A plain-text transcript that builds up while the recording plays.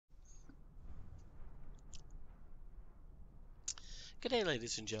Good day,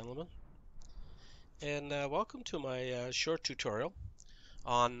 ladies and gentlemen, and welcome to my short tutorial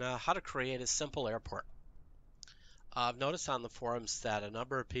on how to create a simple airport. I've noticed on the forums that a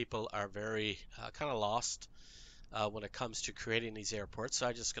number of people are very kind of lost when it comes to creating these airports, so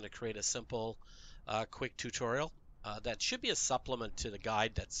I'm just going to create a simple, quick tutorial that should be a supplement to the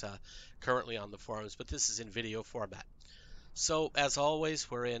guide that's currently on the forums, but this is in video format. So, as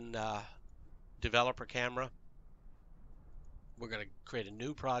always, we're in developer camera. We're going to create a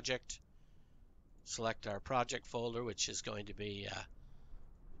new project. Select our project folder, which is going to be,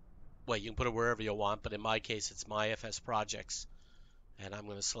 well, you can put it wherever you want, but in my case, it's MyFS projects. And I'm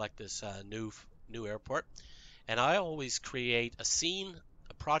going to select this new airport. And I always create a scene,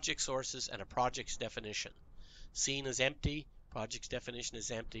 a project sources, and a project's definition. Scene is empty, project's definition is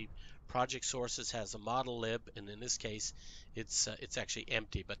empty, project sources has a model lib, and in this case, it's actually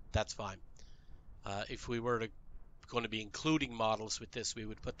empty, but that's fine. If we were going to be including models with this, we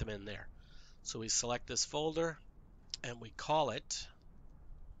would put them in there. So we select this folder and we call it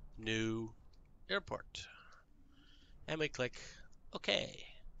New Airport. And we click OK.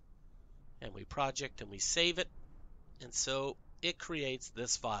 And we project and we save it. And so it creates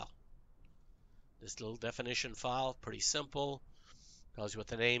this file. This little definition file, pretty simple. Tells you what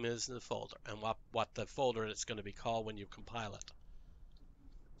the name is in the folder and what the folder it's going to be called when you compile it.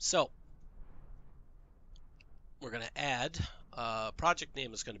 So we're going to add, project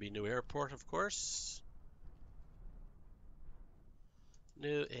name is going to be New Airport, of course.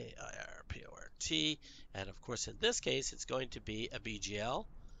 New AIRPORT, and of course in this case it's going to be a BGL,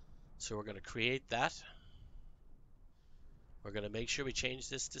 so we're going to create that. We're going to make sure we change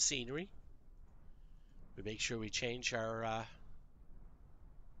this to scenery. We make sure we change our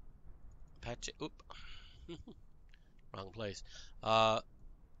patch. Wrong place.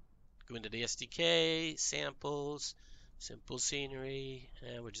 Go into the SDK, samples, simple scenery,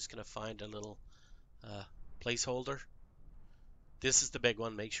 and we're just going to find a little placeholder. This is the big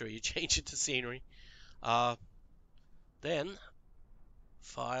one. Make sure you change it to scenery. Then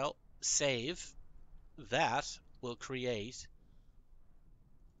file, save. That will create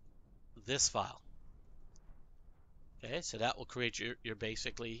this file. Okay, so that will create your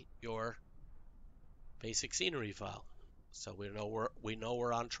basically your basic scenery file. So we know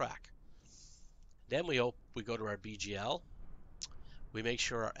we're on track. Then we go to our BGL. We make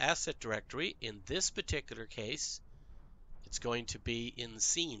sure our asset directory, in this particular case, it's going to be in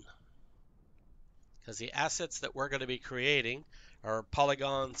scene, because the assets that we're going to be creating are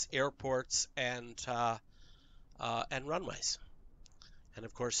polygons, airports, and runways. And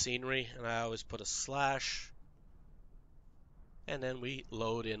of course scenery, and I always put a slash, and then we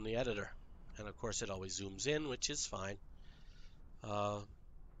load in the editor. And of course it always zooms in, which is fine.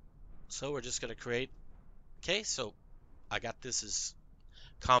 So we're just going to create, okay, so I got this as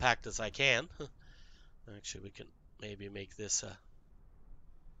compact as I can. Actually, we can maybe make this a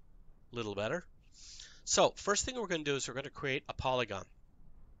little better. So first thing we're going to do is we're going to create a polygon.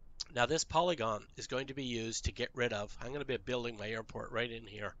 Now this polygon is going to be used to get rid of, I'm going to be building my airport right in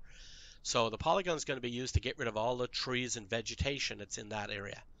here. So the polygon is going to be used to get rid of all the trees and vegetation that's in that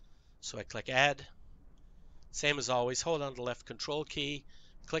area. So I click add. Same as always, hold on the left control key,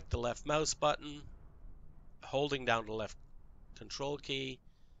 click the left mouse button, holding down the left control key,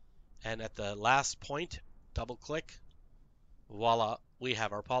 and at the last point, double click. Voila, we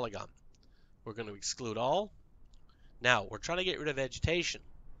have our polygon. We're going to exclude all. Now, we're trying to get rid of vegetation.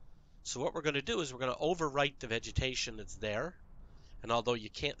 So what we're going to do is we're going to overwrite the vegetation that's there. And although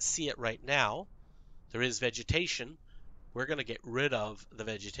you can't see it right now, there is vegetation. We're going to get rid of the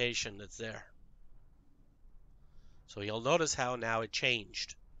vegetation that's there. So you'll notice how now it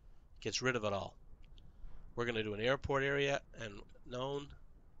changed. It gets rid of it all. We're going to do an airport area and known.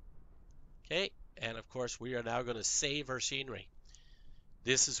 Okay, and of course we are now going to save our scenery.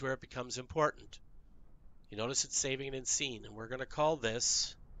 This is where it becomes important. You notice it's saving it in scene, and we're going to call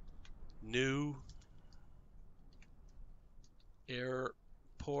this New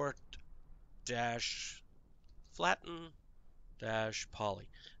Airport dash flatten dash poly.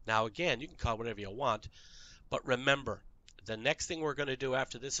 Now again, you can call it whatever you want, but remember, the next thing we're going to do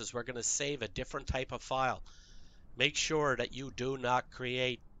after this is we're going to save a different type of file. Make sure that you do not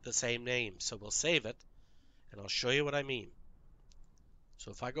create the same name. So we'll save it, and I'll show you what I mean.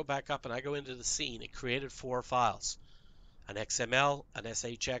 So if I go back up and I go into the scene, it created 4 files. An XML, an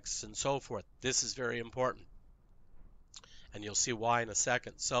SHX, and so forth. This is very important. And you'll see why in a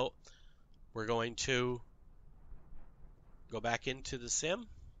second. So we're going to go back into the sim.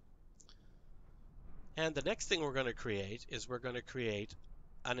 And the next thing we're going to create is we're going to create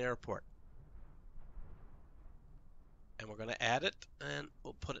an airport. and we're going to add it, and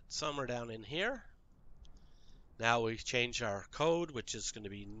we'll put it somewhere down in here. Now we change our code, which is going to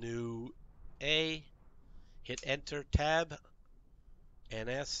be new A. Hit enter tab,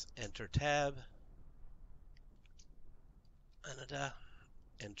 NS, enter tab, Canada,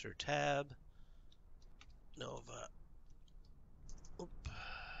 enter tab, Nova,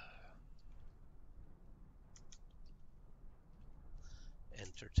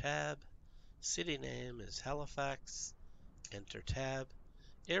 enter tab, city name is Halifax, enter tab,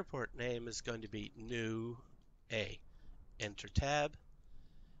 airport name is going to be new A, enter tab.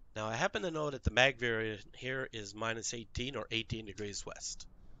 Now I happen to know that the mag variant here is -18 or 18 degrees west.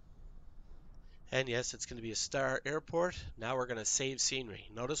 And yes, it's going to be a star airport. Now we're going to save scenery.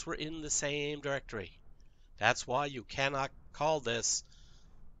 Notice we're in the same directory. That's why you cannot call this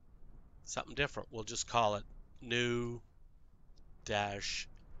something different. We'll just call it new dash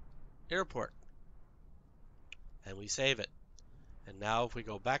airport. And we save it. And now if we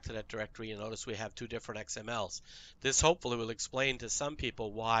go back to that directory, you notice we have two different XMLs. This hopefully will explain to some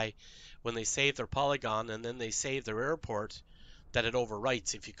people why when they save their Polygon and then they save their airport, that it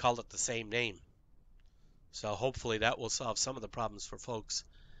overwrites if you call it the same name. So hopefully that will solve some of the problems for folks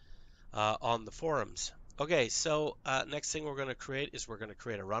on the forums. Okay, so next thing we're going to create is we're going to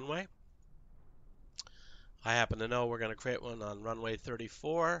create a runway. I happen to know we're going to create one on runway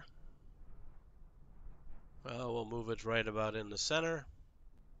 34. Well, we'll move it right about in the center.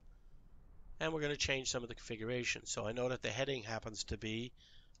 And we're going to change some of the configuration. So I know that the heading happens to be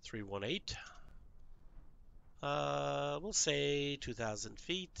 318. We'll say 2,000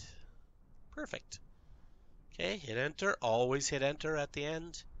 feet. Perfect. Okay, hit enter. Always hit enter at the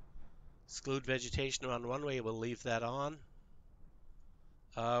end. Exclude vegetation on runway. We'll leave that on.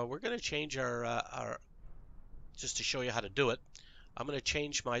 We're going to change our, just to show you how to do it, I'm going to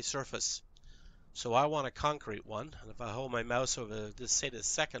change my surface. So I want a concrete one. And if I hold my mouse over this, say the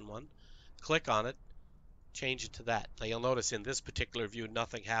second one, click on it, change it to that. Now you'll notice in this particular view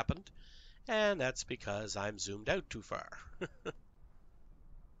nothing happened, and that's because I'm zoomed out too far.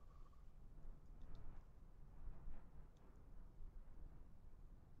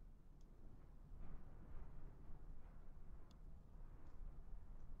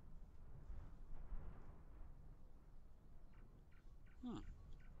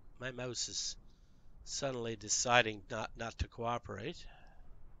 My mouse is suddenly deciding not to cooperate.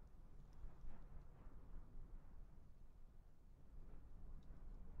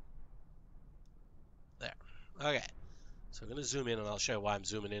 There. Okay. So I'm going to zoom in, and I'll show you why I'm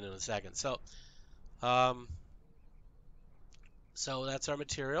zooming in a second. So that's our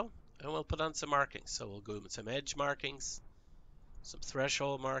material, and we'll put on some markings. So we'll go with some edge markings, some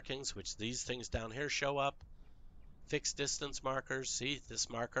threshold markings, which these things down here show up. Fixed distance markers. See this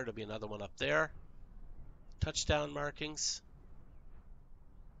marker, there'll be another one up there. Touchdown markings.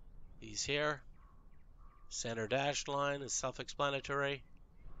 These here. Center dashed line is self-explanatory.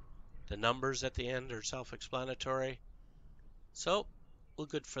 The numbers at the end are self-explanatory. So we're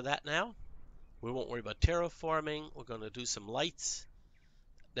good for that now. We won't worry about terraforming. We're going to do some lights.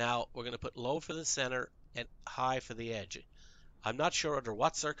 Now we're going to put low for the center and high for the edge. I'm not sure under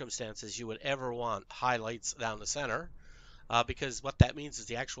what circumstances you would ever want highlights down the center, because what that means is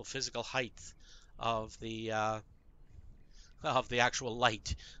the actual physical height of the actual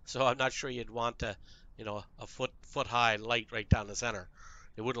light. So I'm not sure you'd want a foot high light right down the center.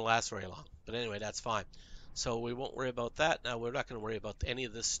 It wouldn't last very long. But anyway, that's fine. So we won't worry about that. Now we're not going to worry about any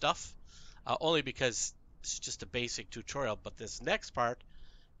of this stuff, only because it's just a basic tutorial. But this next part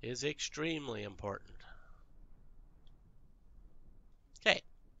is extremely important. Okay,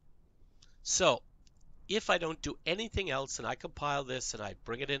 so if I don't do anything else and I compile this and I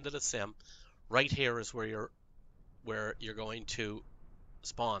bring it into the sim, right here is where you're going to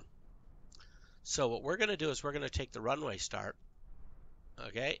spawn. So what we're going to do is we're going to take the runway start,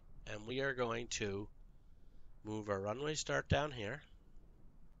 okay, and we are going to move our runway start down here,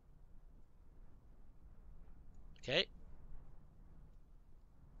 okay,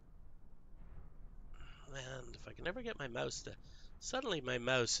 and if I can ever get my mouse to, suddenly my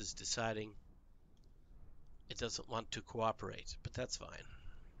mouse is deciding it doesn't want to cooperate, but that's fine.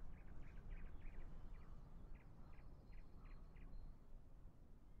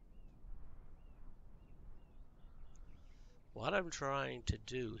 What I'm trying to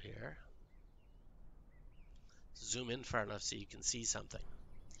do here, zoom in far enough so you can see something.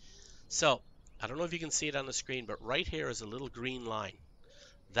 So I don't know if you can see it on the screen, but right here is a little green line.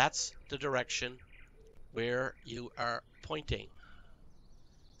 That's the direction where you are pointing.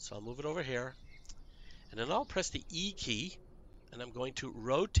 So I'll move it over here, and then I'll press the E key, and I'm going to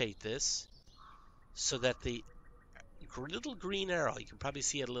rotate this so that the little green arrow, you can probably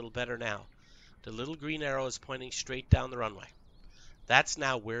see it a little better now. The little green arrow is pointing straight down the runway. That's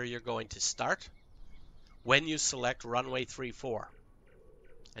now where you're going to start when you select runway 34.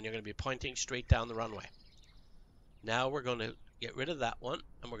 And you're going to be pointing straight down the runway. Now we're going to get rid of that one,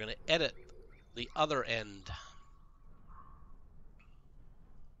 and we're going to edit the other end.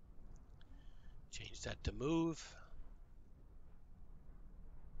 Change that to move.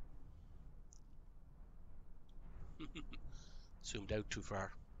 Zoomed out too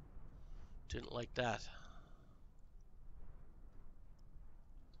far. Didn't like that.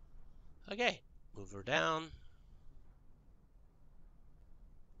 Okay, move her down.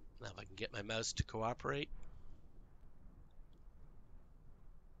 Now if I can get my mouse to cooperate.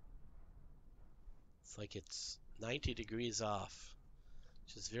 It's like it's 90 degrees off,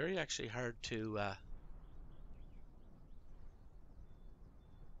 which is very actually hard to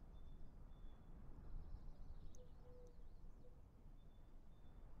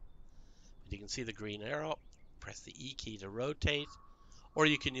you can see the green arrow. Press the E key to rotate, or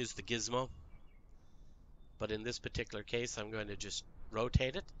you can use the gizmo. But in this particular case, I'm going to just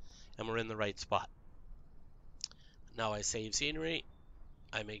rotate it, and we're in the right spot. Now I save scenery.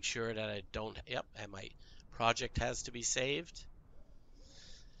 I make sure that I don't, and my project has to be saved.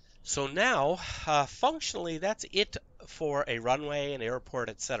 So now, functionally, that's it for a runway, an airport,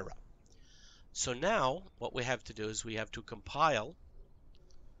 etc. So now, what we have to do is we have to compile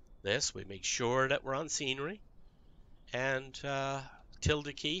this. We make sure that we're on scenery, and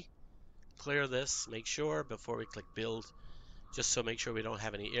tilde key, clear this, make sure before we click build, just so make sure we don't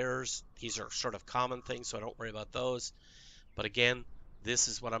have any errors. These are sort of common things, so I don't worry about those. But again, this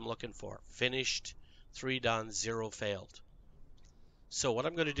is what I'm looking for. Finished, 3 done, 0 failed. So what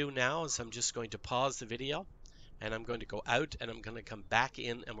I'm going to do now is I'm just going to pause the video, and I'm going to go out, and I'm going to come back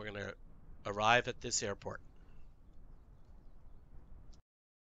in, and we're going to arrive at this airport.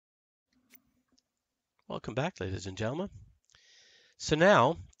 Welcome back, ladies and gentlemen. So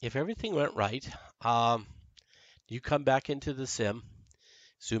now, if everything went right, you come back into the sim,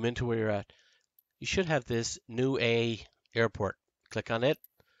 zoom into where you're at. You should have this new A airport. Click on it,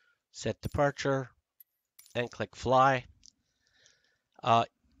 set departure, and click fly.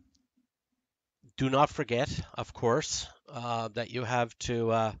 Do not forget, of course, that you have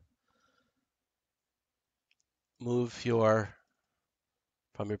to move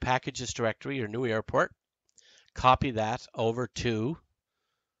from your packages directory, your new airport, copy that over to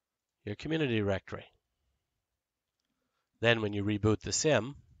your community directory. Then when you reboot the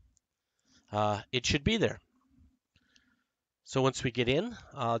sim, it should be there. So once we get in,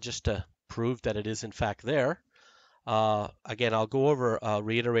 just to prove that it is in fact there, again, I'll go over,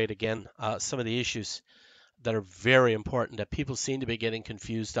 reiterate again, some of the issues that are very important that people seem to be getting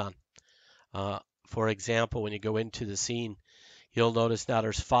confused on. For example, when you go into the scene, you'll notice now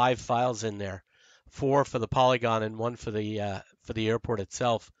there's 5 files in there, 4 for the Polygon and 1 for the airport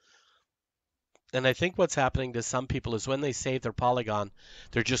itself. And I think what's happening to some people is when they save their Polygon,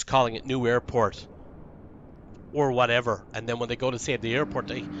 they're just calling it new airport or whatever. And then when they go to save the airport,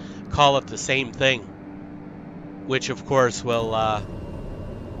 they call it the same thing, which of course will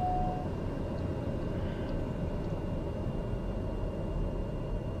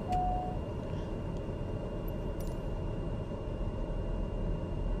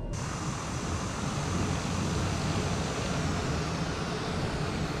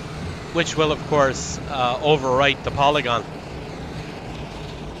of course overwrite the Polygon.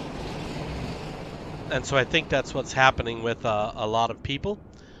 And so I think that's what's happening with a lot of people.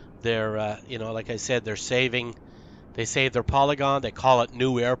 They're, you know, like I said, they save their Polygon, they call it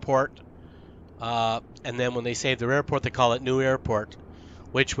new airport. And then when they save their airport, they call it new airport,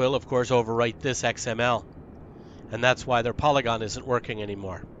 which will, of course, overwrite this XML. And that's why their Polygon isn't working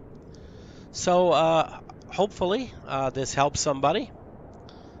anymore. So hopefully this helps somebody.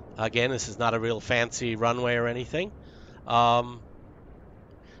 Again, this is not a real fancy runway or anything.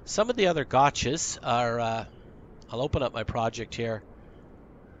 Some of the other gotchas are, I'll open up my project here.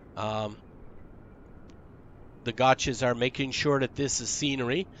 The gotchas are making sure that this is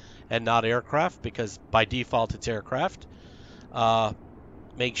scenery and not aircraft, because by default it's aircraft.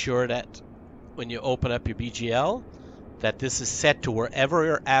 Make sure that when you open up your BGL, that this is set to wherever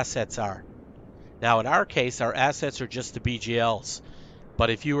your assets are. Now in our case, our assets are just the BGLs. But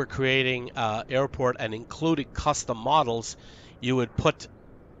if you were creating airport and including custom models, you would put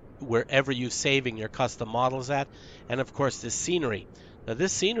wherever you're saving your custom models at. And of course this scenery. Now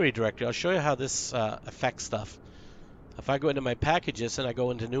this scenery directory, I'll show you how this affects stuff. If I go into my packages and I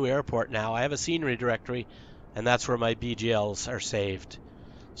go into new airport now, I have a scenery directory, and that's where my BGLs are saved.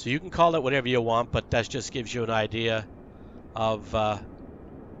 So you can call it whatever you want, but that just gives you an idea of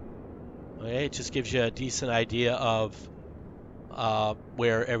okay, it just gives you a decent idea of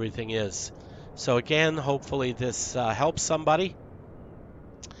where everything is. So again, hopefully this helps somebody,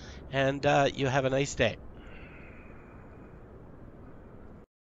 and you have a nice day.